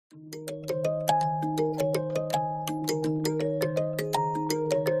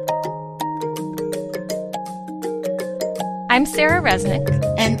I'm Sarah Resnick.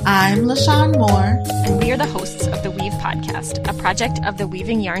 And I'm LaShawn Moore. And we are the hosts of the Weave Podcast, a project of the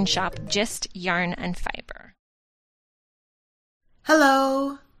weaving yarn shop Gist Yarn and Fiber.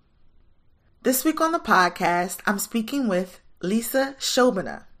 Hello. This week on the podcast, I'm speaking with Lisa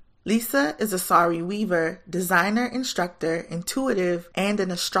Shobana. Lisa is a sari weaver, designer, instructor, intuitive, and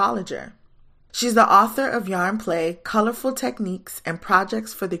an astrologer. She's the author of Yarn Play, Colorful Techniques and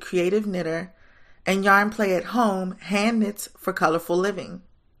Projects for the Creative Knitter, and Yarn Play at Home, Hand Knits for Colorful Living.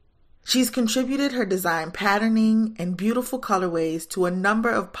 She's contributed her design patterning and beautiful colorways to a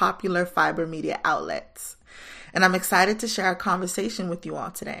number of popular fiber media outlets. And I'm excited to share a conversation with you all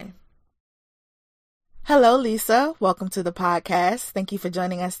today. Hello, Lisa. Welcome to the podcast. Thank you for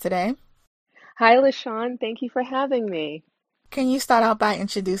joining us today. Hi, LaShawn. Thank you for having me. Can you start out by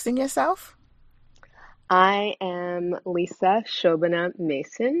introducing yourself? I am Lisa Shobana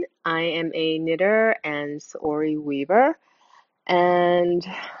Mason. I am a knitter and sari weaver, and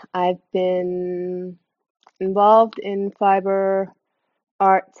I've been involved in fiber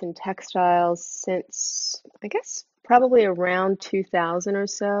arts and textiles since, I guess, probably around 2000 or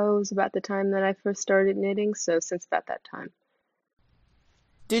so. It was about the time that I first started knitting, so since about that time.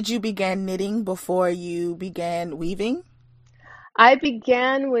 Did you begin knitting before you began weaving? I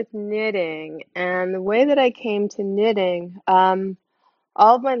began with knitting, and the way that I came to knitting, all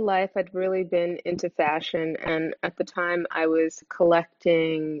of my life I'd really been into fashion, and at the time I was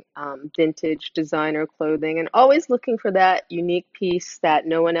collecting vintage designer clothing and always looking for that unique piece that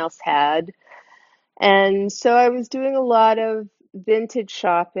no one else had. And so I was doing a lot of vintage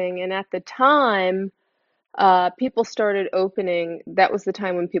shopping, and at the time, people started opening, that was the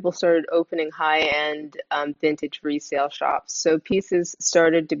time when people started opening high-end vintage resale shops. So pieces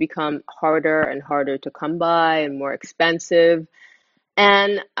started to become harder and harder to come by and more expensive.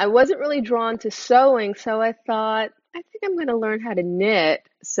 And I wasn't really drawn to sewing, so I thought, I think I'm going to learn how to knit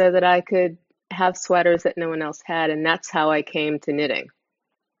so that I could have sweaters that no one else had. And that's how I came to knitting.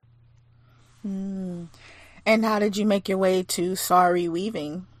 And how did you make your way to sari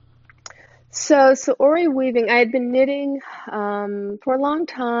weaving? So sari weaving, I had been knitting for a long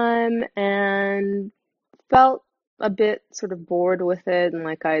time and felt a bit sort of bored with it and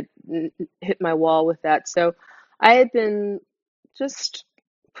like I'd hit my wall with that. So I had been just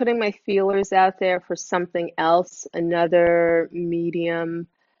putting my feelers out there for something else, another medium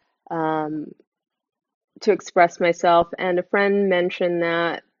to express myself. And a friend mentioned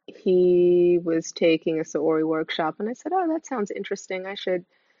that he was taking a sari workshop, and I said, oh, that sounds interesting. I should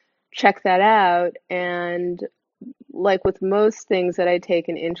check that out. And like with most things that I take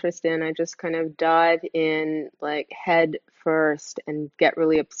an interest in, I just kind of dive in like head first and get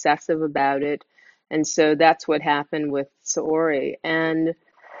really obsessive about it. And so that's what happened with sari. And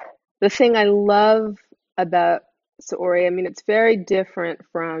the thing I love about sari, I mean, it's very different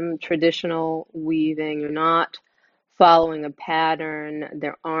from traditional weaving. You're not following a pattern.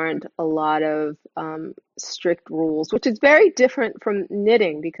 There aren't a lot of strict rules, which is very different from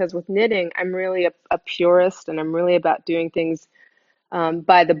knitting, because with knitting, I'm really a purist and I'm really about doing things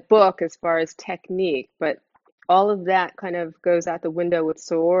by the book as far as technique. But all of that kind of goes out the window with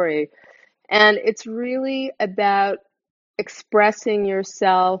sari. And it's really about expressing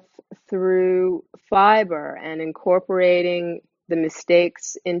yourself through fiber and incorporating the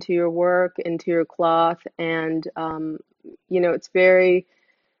mistakes into your work, into your cloth, and it's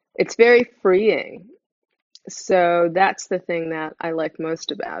very freeing. So that's the thing that I like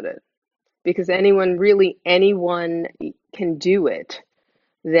most about it, because anyone can do it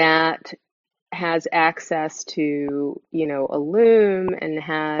that has access to, a loom and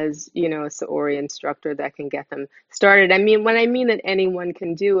has, a sari instructor that can get them started. I mean, when I mean that anyone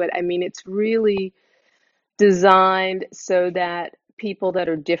can do it, I mean it's really designed so that people that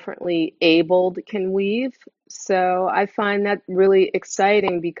are differently abled can weave. So I find that really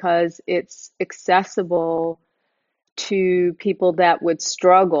exciting because it's accessible to people that would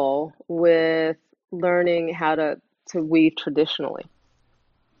struggle with learning how to weave traditionally.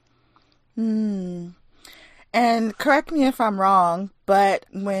 And correct me if I'm wrong, but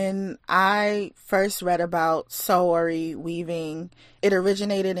when I first read about sari weaving, it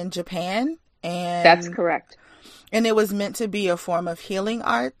originated in Japan. And that's correct. And it was meant to be a form of healing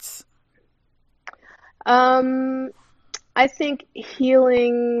arts? I think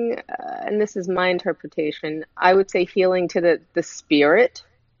healing, and this is my interpretation, I would say healing to the spirit.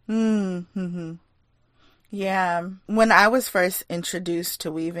 Mm-hmm. Yeah. When I was first introduced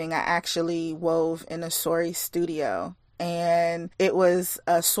to weaving, I actually wove in a sari studio. And it was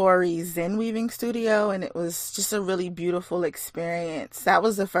a sari Zen weaving studio, and it was just a really beautiful experience. That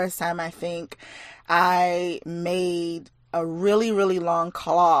was the first time I think I made a really, really long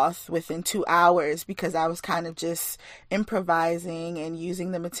cloth within 2 hours because I was kind of just improvising and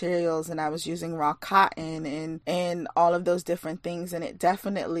using the materials, and I was using raw cotton and all of those different things. And it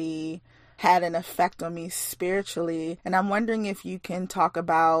definitely had an effect on me spiritually. And I'm wondering if you can talk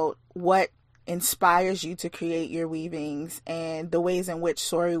about what inspires you to create your weavings and the ways in which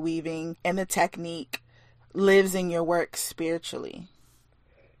sari weaving and the technique lives in your work spiritually.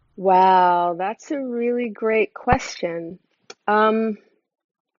 Wow, that's a really great question. The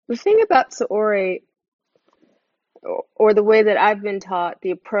thing about Saori, or the way that I've been taught,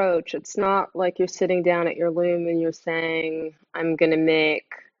 the approach, it's not like you're sitting down at your loom and you're saying, I'm going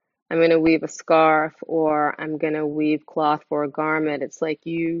to weave a scarf, or I'm going to weave cloth for a garment. It's like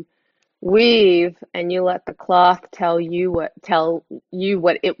you weave and you let the cloth tell you what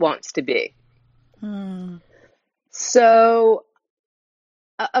it wants to be. So,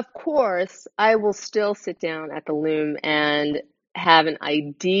 of course, I will still sit down at the loom and have an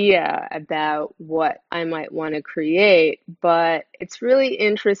idea about what I might want to create, but it's really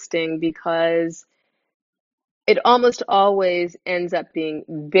interesting because it almost always ends up being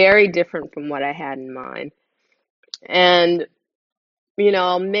very different from what I had in mind. And,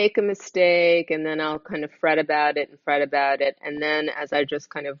 I'll make a mistake and then I'll kind of fret about it and fret about it. And then as I just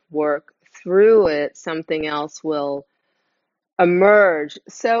kind of work through it, something else will emerge.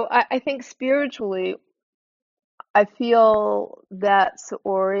 So I think spiritually, I feel that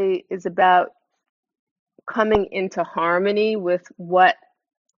Saori is about coming into harmony with what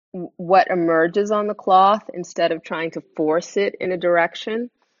emerges on the cloth instead of trying to force it in a direction.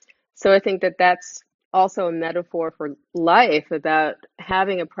 So I think that that's also a metaphor for life, about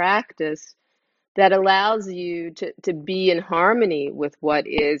having a practice that allows you to be in harmony with what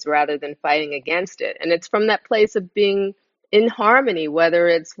is rather than fighting against it. And it's from that place of being in harmony, whether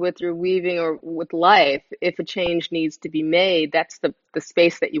it's with your weaving or with life. If a change needs to be made, that's the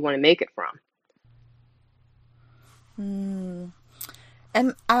space that you want to make it from.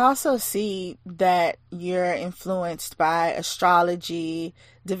 And I also see that you're influenced by astrology,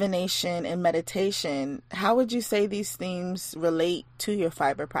 divination, and meditation. How would you say these themes relate to your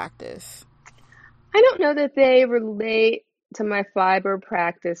fiber practice? I don't know that they relate to my fiber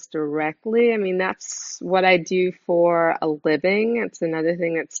practice directly. I mean, that's what I do for a living. It's another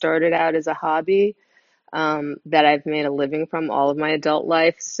thing that started out as a hobby, that I've made a living from all of my adult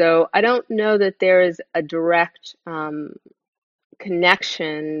life. So I don't know that there is a direct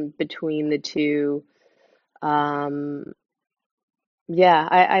connection between the two. Yeah,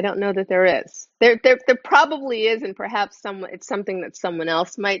 I don't know that there is. There probably is, and perhaps it's something that someone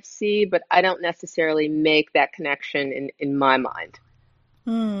else might see, but I don't necessarily make that connection in my mind.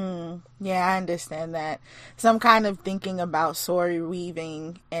 Yeah, I understand that. So I'm kind of thinking about sari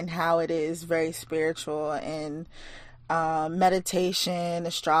weaving and how it is very spiritual, and meditation,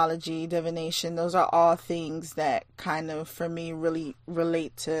 astrology, divination. Those are all things that kind of, for me, really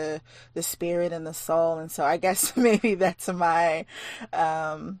relate to the spirit and the soul. And so I guess maybe that's my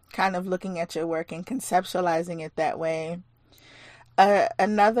kind of looking at your work and conceptualizing it that way.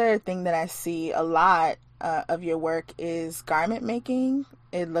 Another thing that I see a lot of your work is garment making.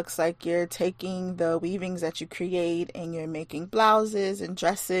 It looks like you're taking the weavings that you create and you're making blouses and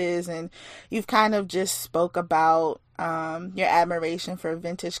dresses, and you've kind of just spoke about your admiration for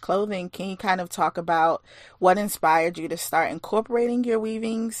vintage clothing. Can you kind of talk about what inspired you to start incorporating your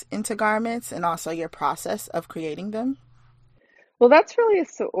weavings into garments and also your process of creating them? Well, that's really a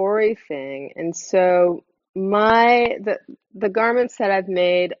Saori thing. And so the garments that I've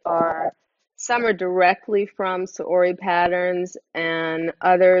made are, some are directly from Saori patterns, and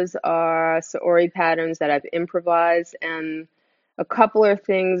others are Saori patterns that I've improvised, and a couple are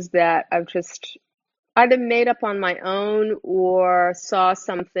things that I've just either made up on my own or saw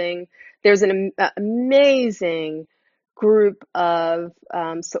something. There's an amazing group of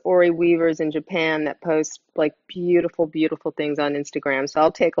Saori weavers in Japan that post like beautiful, beautiful things on Instagram. So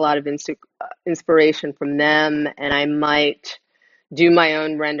I'll take a lot of inspiration from them, and I might do my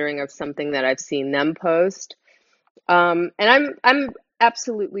own rendering of something that I've seen them post. And I'm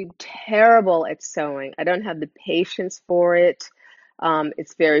absolutely terrible at sewing. I don't have the patience for it.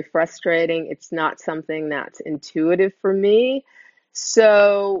 It's very frustrating. It's not something that's intuitive for me.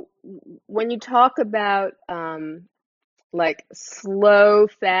 So when you talk about like slow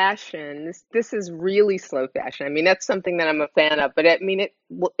fashion, this is really slow fashion. I mean, that's something that I'm a fan of, but I mean,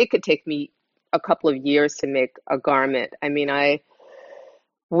 it could take me a couple of years to make a garment. I mean,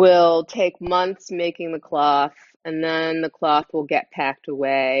 will take months making the cloth, and then the cloth will get packed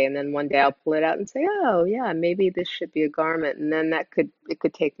away, and then one day I'll pull it out and say, "Oh, yeah, maybe this should be a garment." And then it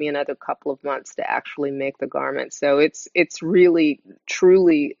could take me another couple of months to actually make the garment. So it's really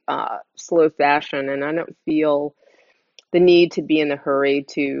truly slow fashion, and I don't feel the need to be in a hurry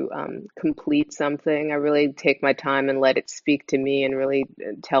to complete something. I really take my time and let it speak to me and really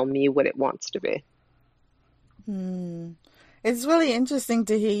tell me what it wants to be. It's really interesting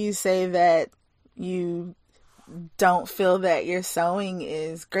to hear you say that you don't feel that your sewing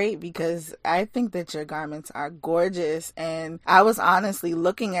is great, because I think that your garments are gorgeous, and I was honestly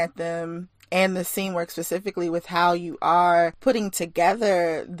looking at them and the seam work specifically with how you are putting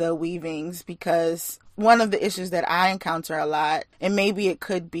together the weavings, because one of the issues that I encounter a lot, and maybe it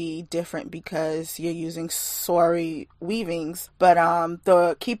could be different because you're using sari weavings, but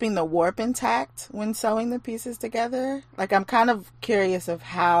the keeping the warp intact when sewing the pieces together. Like, I'm kind of curious of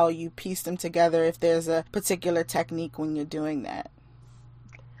how you piece them together, if there's a particular technique when you're doing that.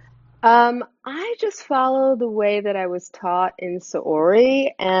 I just follow the way that I was taught in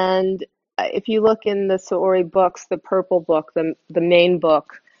Saori, and if you look in the Saori books, the purple book, the main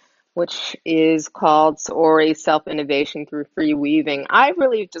book, which is called Saori Self-Innovation Through Free Weaving, I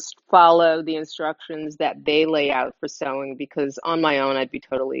really just follow the instructions that they lay out for sewing, because on my own I'd be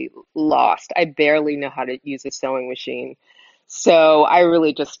totally lost. I barely know how to use a sewing machine. So I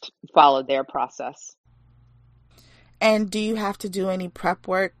really just followed their process. And do you have to do any prep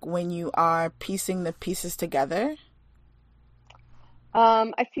work when you are piecing the pieces together?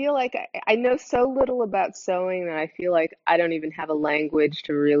 I feel like I know so little about sewing that I feel like I don't even have a language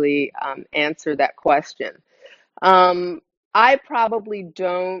to really answer that question. Um, I probably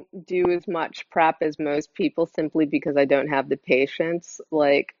don't do as much prep as most people, simply because I don't have the patience.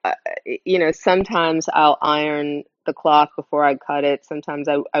 Like, sometimes I'll iron the cloth before I cut it. Sometimes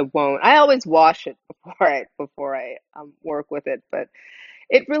I won't. I always wash it before I work with it, but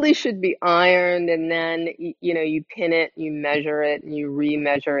it really should be ironed, and then you pin it, you measure it, and you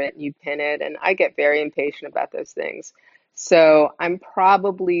remeasure it, and you pin it. And I get very impatient about those things. So I'm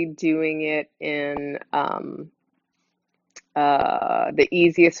probably doing it in the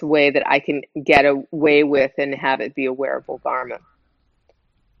easiest way that I can get away with and have it be a wearable garment.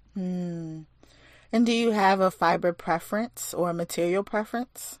 Hmm. And do you have a fiber preference or material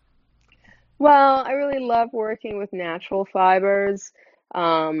preference? Well, I really love working with natural fibers.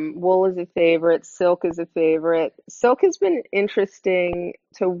 Wool is a favorite, silk is a favorite. Silk has been interesting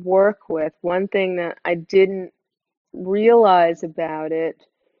to work with. One thing that I didn't realize about it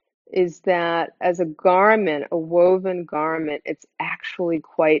is that as a garment, a woven garment, it's actually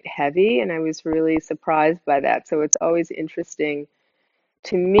quite heavy, and I was really surprised by that. So it's always interesting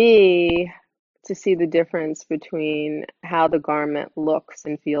to me to see the difference between how the garment looks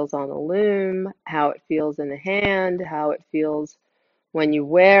and feels on the loom, how it feels in the hand, how it feels when you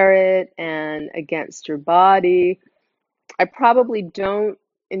wear it and against your body. I probably don't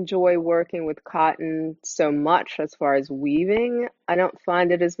enjoy working with cotton so much as far as weaving. I don't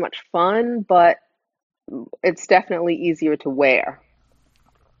find it as much fun, but it's definitely easier to wear.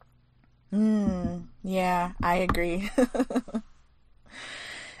 Yeah, I agree.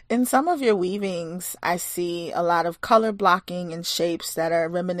 In some of your weavings, I see a lot of color blocking and shapes that are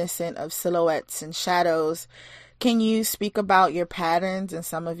reminiscent of silhouettes and shadows. Can you speak about your patterns and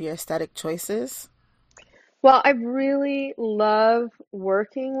some of your aesthetic choices? Well, I really love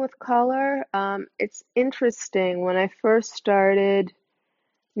working with color. It's interesting. When I first started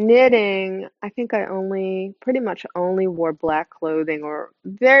knitting, I think I pretty much only wore black clothing or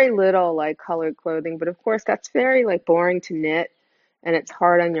very little like colored clothing. But of course, that's very like boring to knit, and it's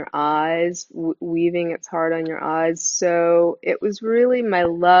hard on your eyes. Weaving, it's hard on your eyes. So it was really my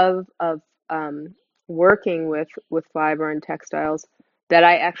love of working with fiber and textiles that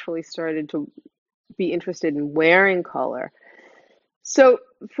I actually started to be interested in wearing color. So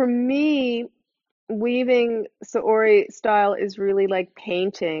for me, weaving Saori style is really like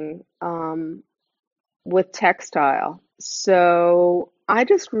painting with textile. So I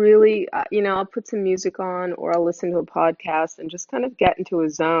just really, I'll put some music on or I'll listen to a podcast and just kind of get into a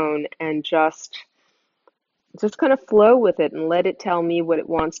zone and just kind of flow with it and let it tell me what it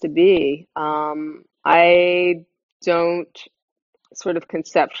wants to be. I don't sort of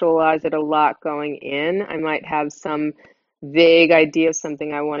conceptualize it a lot going in. I might have some vague idea of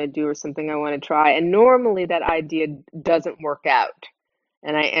something I want to do or something I want to try. And normally that idea doesn't work out.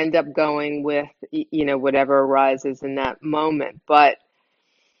 And I end up going with, whatever arises in that moment. But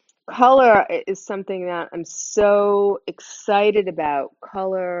color is something that I'm so excited about.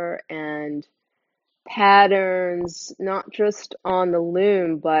 Color and patterns, not just on the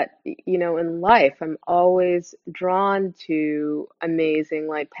loom, but in life. I'm always drawn to amazing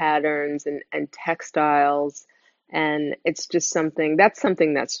like patterns and textiles. And it's just something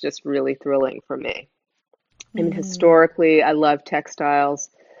that's just really thrilling for me. I mean, Mm. historically, I love textiles.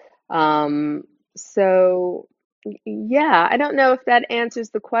 So yeah, I don't know if that answers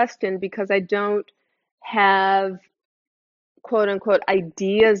the question because I don't have quote unquote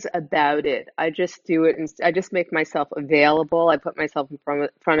ideas about it. I just do it and I just make myself available. I put myself in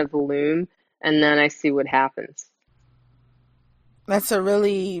front of the loom and then I see what happens. That's a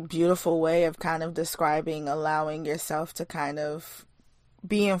really beautiful way of kind of describing allowing yourself to kind of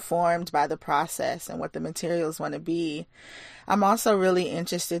be informed by the process and what the materials want to be. I'm also really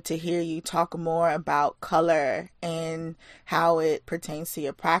interested to hear you talk more about color and how it pertains to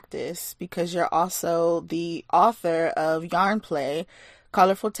your practice because you're also the author of Yarn Play,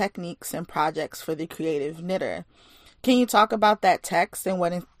 Colorful Techniques and Projects for the Creative Knitter. Can you talk about that text and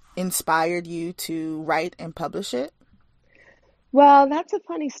what inspired you to write and publish it? Well, that's a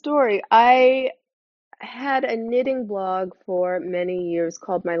funny story. I had a knitting blog for many years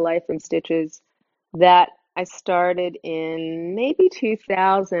called My Life in Stitches that I started in maybe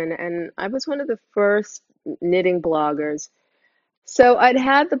 2000, and I was one of the first knitting bloggers. So I'd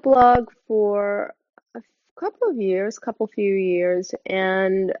had the blog for a couple of years, couple few years,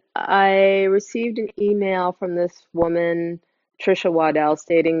 and I received an email from this woman, Trisha Waddell,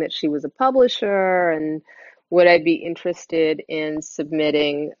 stating that she was a publisher and would I be interested in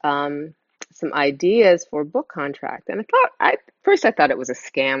submitting some ideas for a book contract. And first I thought it was a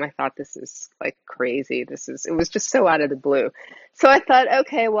scam. I thought this is like crazy. It was just so out of the blue. So I thought,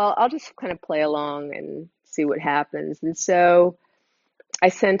 okay, well, I'll just kind of play along and see what happens. And so I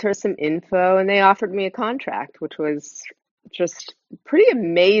sent her some info and they offered me a contract, which was just pretty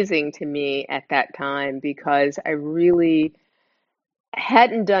amazing to me at that time because I really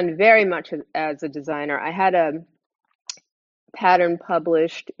hadn't done very much as a designer. I had a pattern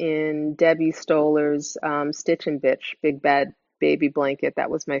published in Debbie Stoller's Stitch and Bitch Big Bad Baby Blanket. That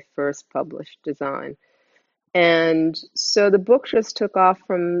was my first published design. And so the book just took off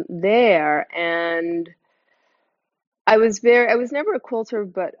from there. And I was never a quilter,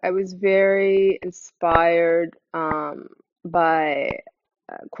 but I was very inspired by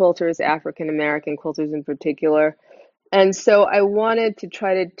quilters, African American quilters in particular. And so I wanted to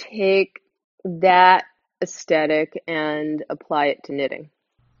try to take that aesthetic and apply it to knitting.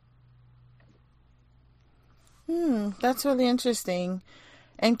 That's really interesting.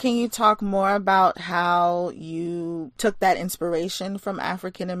 And can you talk more about how you took that inspiration from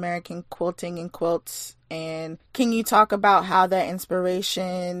African American quilting and quilts? And can you talk about how that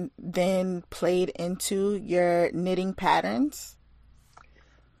inspiration then played into your knitting patterns?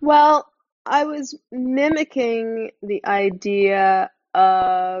 Well, I was mimicking the idea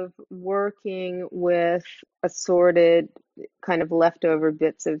of working with assorted kind of leftover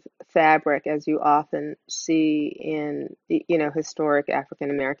bits of fabric, as you often see in, historic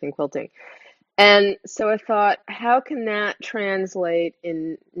African American quilting. And so I thought, how can that translate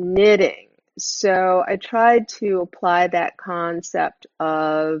in knitting? So I tried to apply that concept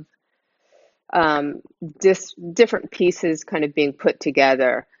of different pieces kind of being put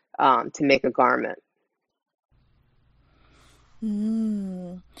together to make a garment.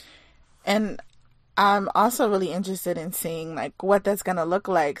 Mm. And I'm also really interested in seeing like what that's going to look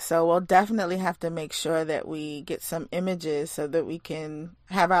like. So we'll definitely have to make sure that we get some images so that we can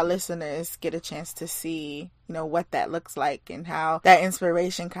have our listeners get a chance to see, what that looks like and how that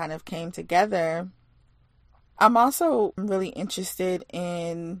inspiration kind of came together. I'm also really interested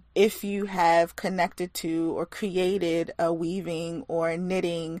in if you have connected to or created a weaving or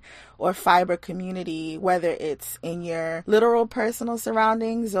knitting or fiber community, whether it's in your literal personal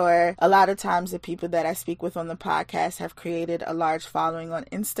surroundings or a lot of times the people that I speak with on the podcast have created a large following on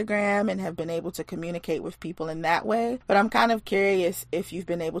Instagram and have been able to communicate with people in that way. But I'm kind of curious if you've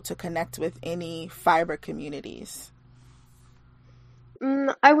been able to connect with any fiber communities.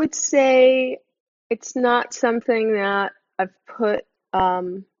 I would say it's not something that I've put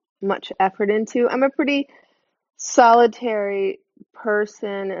much effort into. I'm a pretty solitary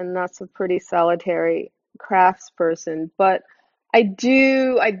person and that's a pretty solitary crafts person, but I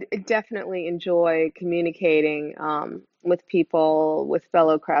definitely enjoy communicating with people, with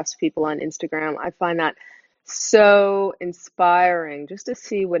fellow craftspeople on Instagram. I find that so inspiring just to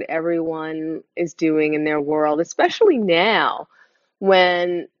see what everyone is doing in their world, especially now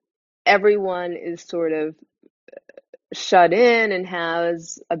when everyone is sort of shut in and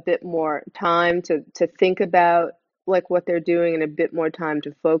has a bit more time to think about like what they're doing and a bit more time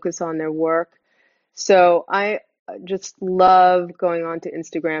to focus on their work. So I just love going on to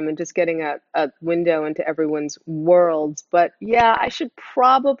Instagram and just getting a window into everyone's worlds. But yeah, I should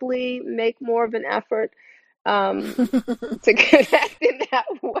probably make more of an effort um, to connect in that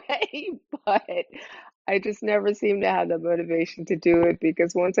way, but I just never seem to have the motivation to do it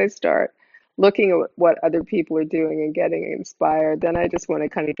because once I start looking at what other people are doing and getting inspired, then I just want to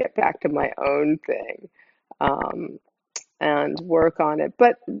kind of get back to my own thing um, and work on it.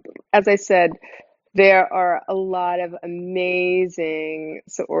 But as I said, there are a lot of amazing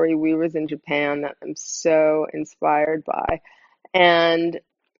Saori weavers in Japan that I'm so inspired by. And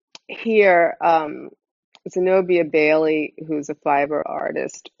here, Zenobia Bailey, who's a fiber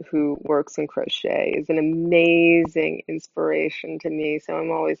artist who works in crochet, is an amazing inspiration to me. So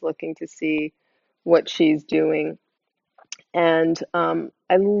I'm always looking to see what she's doing. And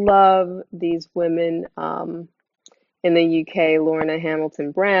I love these women in the UK, Lorna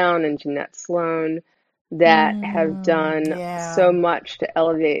Hamilton Brown and Jeanette Sloan, that have done so Yeah. much to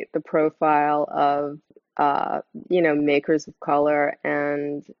elevate the profile of, makers of color.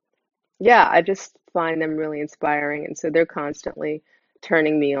 And yeah, I just find them really inspiring. And so they're constantly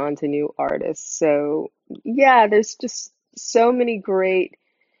turning me on to new artists. So yeah, there's just so many great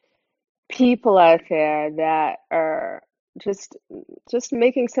people out there that are just just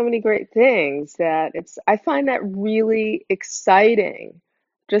making so many great things that it's I find that really exciting.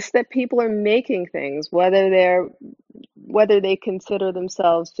 Just that people are making things, whether they consider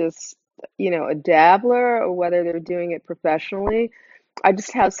themselves just, a dabbler or whether they're doing it professionally. I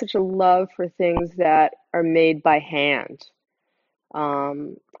just have such a love for things that are made by hand.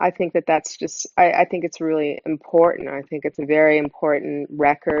 I think I think it's really important. I think it's a very important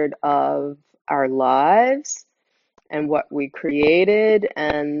record of our lives and what we created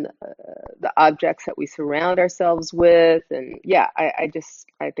and the objects that we surround ourselves with. And yeah, I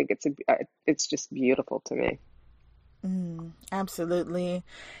think it's just beautiful to me. Absolutely.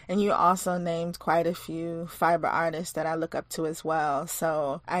 And you also named quite a few fiber artists that I look up to as well.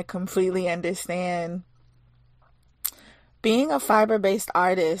 So I completely understand. Being a fiber-based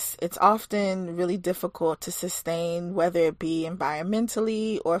artist, it's often really difficult to sustain, whether it be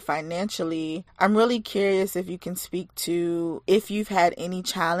environmentally or financially. I'm really curious if you can speak to if you've had any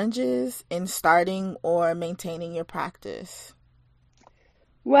challenges in starting or maintaining your practice.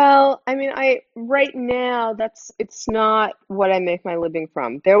 Well, I mean, I right now it's not what I make my living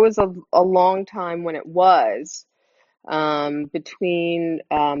from. There was a long time when it was between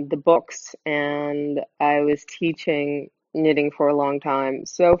the books and I was teaching knitting for a long time.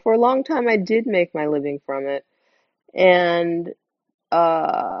 So for a long time, I did make my living from it, and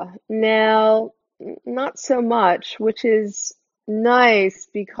now not so much, which is nice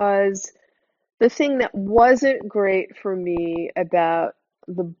because the thing that wasn't great for me about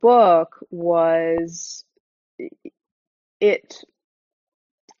the book was it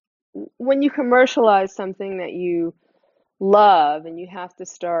when you commercialize something that you love and you have to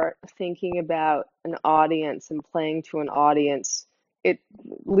start thinking about an audience and playing to an audience, it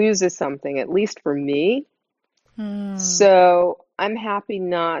loses something, at least for me. Hmm. So I'm happy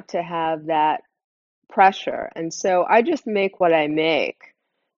not to have that pressure. And so I just make what I make.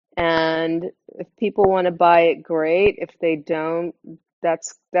 And if people want to buy it, great. If they don't,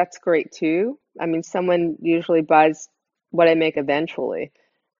 that's great too. I mean, someone usually buys what I make eventually,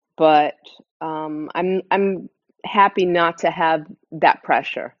 but I'm happy not to have that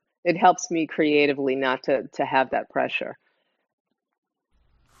pressure. It helps me creatively not to have that pressure.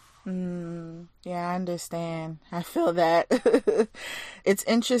 Yeah, I understand. I feel that. It's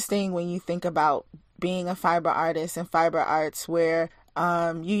interesting when you think about being a fiber artist and fiber arts where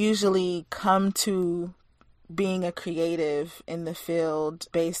you usually come to being a creative in the field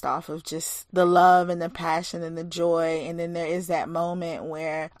based off of just the love and the passion and the joy. And then there is that moment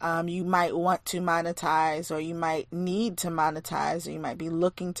where you might want to monetize or you might need to monetize or you might be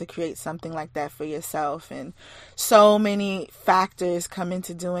looking to create something like that for yourself. And so many factors come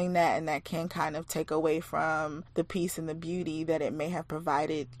into doing that, and that can kind of take away from the peace and the beauty that it may have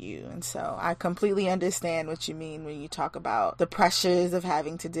provided you. And so I completely understand what you mean when you talk about the pressures of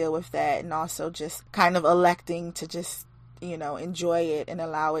having to deal with that and also just kind of electing to just, enjoy it and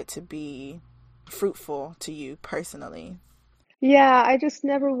allow it to be fruitful to you personally. Yeah, I just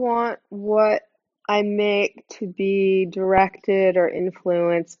never want what I make to be directed or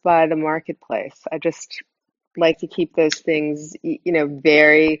influenced by the marketplace. I just like to keep those things,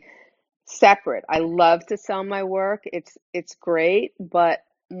 very separate. I love to sell my work. It's great, but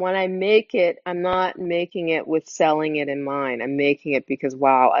when I make it, I'm not making it with selling it in mind. I'm making it because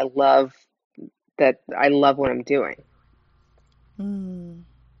wow, I love what I'm doing. And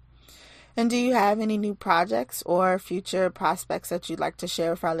And do you have any new projects or future prospects that you'd like to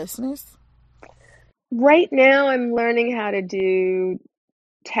share with our listeners? Right now, I'm learning how to do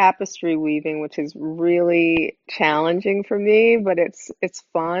tapestry weaving, which is really challenging for me, but it's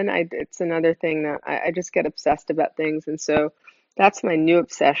fun. It's another thing that I just get obsessed about things, and so that's my new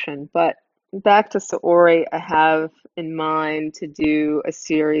obsession. But back to Saori, I have in mind to do a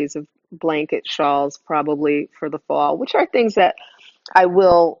series of blanket shawls probably for the fall, which are things that I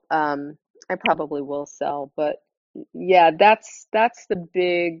probably will sell. But yeah, that's the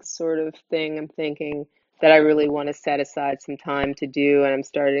big sort of thing I'm thinking that I really want to set aside some time to do, and I'm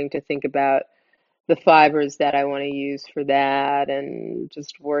starting to think about the fibers that I want to use for that and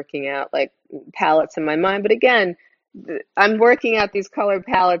just working out like palettes in my mind. But again, I'm working out these color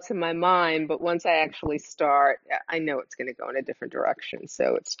palettes in my mind, but once I actually start, I know it's going to go in a different direction.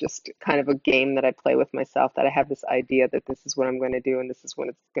 So it's just kind of a game that I play with myself, that I have this idea that this is what I'm going to do and this is what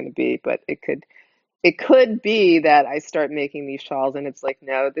it's going to be. But it could be that I start making these shawls and it's like,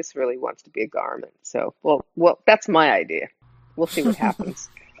 no, this really wants to be a garment. So, well, that's my idea. We'll see what happens.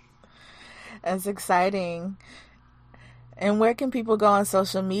 That's exciting. And where can people go on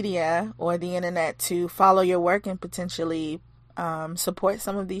social media or the internet to follow your work and potentially support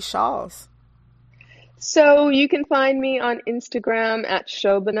some of these shawls? So you can find me on Instagram at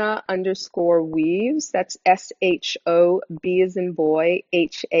Shobana_weaves. That's SHOB as in boy,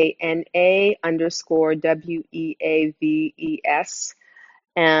 HANA_WEAVES.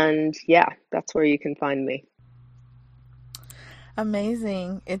 And yeah, that's where you can find me.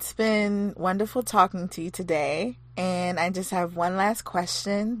 Amazing. It's been wonderful talking to you today. And I just have one last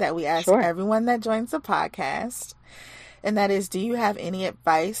question that we ask everyone that joins the podcast. And that is, do you have any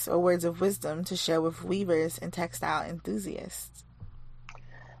advice or words of wisdom to share with weavers and textile enthusiasts?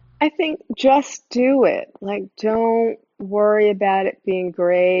 I think just do it. Like, don't worry about it being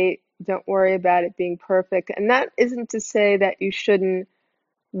great. Don't worry about it being perfect. And that isn't to say that you shouldn't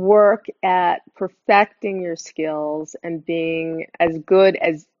work at perfecting your skills and being as good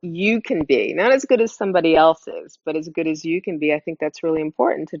as you can be. Not as good as somebody else is, but as good as you can be. I think that's really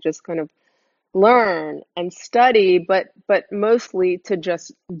important, to just kind of learn and study, but mostly to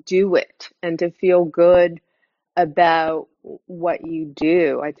just do it and to feel good about what you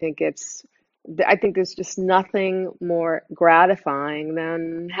do. I think there's just nothing more gratifying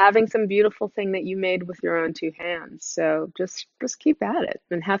than having some beautiful thing that you made with your own two hands. So just keep at it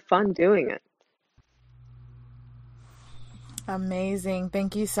and have fun doing it. Amazing.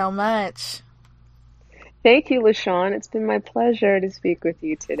 Thank you so much. Thank you, LaShawn. It's been my pleasure to speak with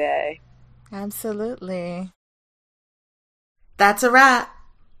you today. Absolutely. That's a wrap.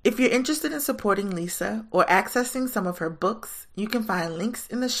 If you're interested in supporting Lisa or accessing some of her books, you can find links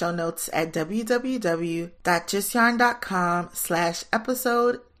in the show notes at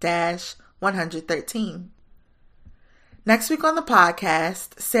www.justyarn.com/episode-113. Next week on the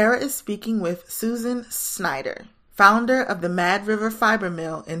podcast, Sarah is speaking with Susan Snyder, founder of the Mad River Fiber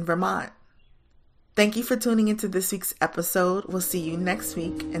Mill in Vermont. Thank you for tuning into this week's episode. We'll see you next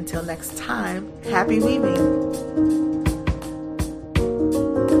week. Until next time, happy weaving.